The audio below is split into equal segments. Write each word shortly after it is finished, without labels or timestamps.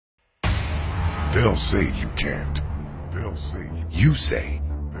They'll say you can't. You say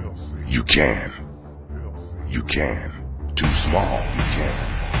you can. You can. Too small, you can.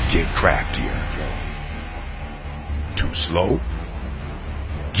 Get craftier. Too slow?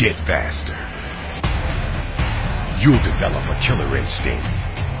 Get faster. You'll develop a killer instinct,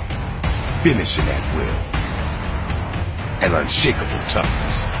 finishing at will, and unshakable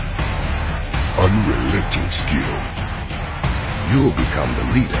toughness. Unrelenting skill. You'll become the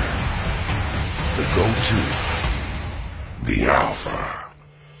leader, the go-to, the alpha,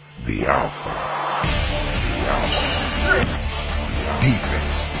 the alpha, the alpha.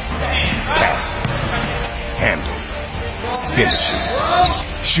 Defense, passing, handle, finishing,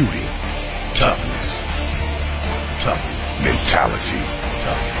 shooting, toughness, mentality,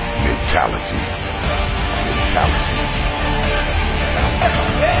 mentality.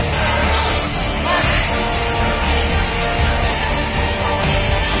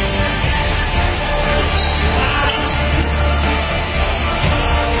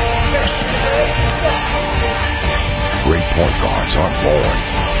 Great point guards aren't born.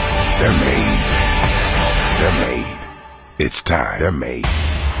 They're made. They're made. It's time. They're made.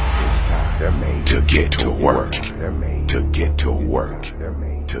 It's time. They're made to get to work. They're made to get to work. They're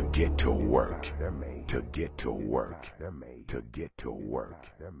made to get to work. They're made to get to work. They're made to get to work.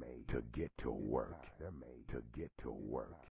 They're made to get to work. They're made to get to work.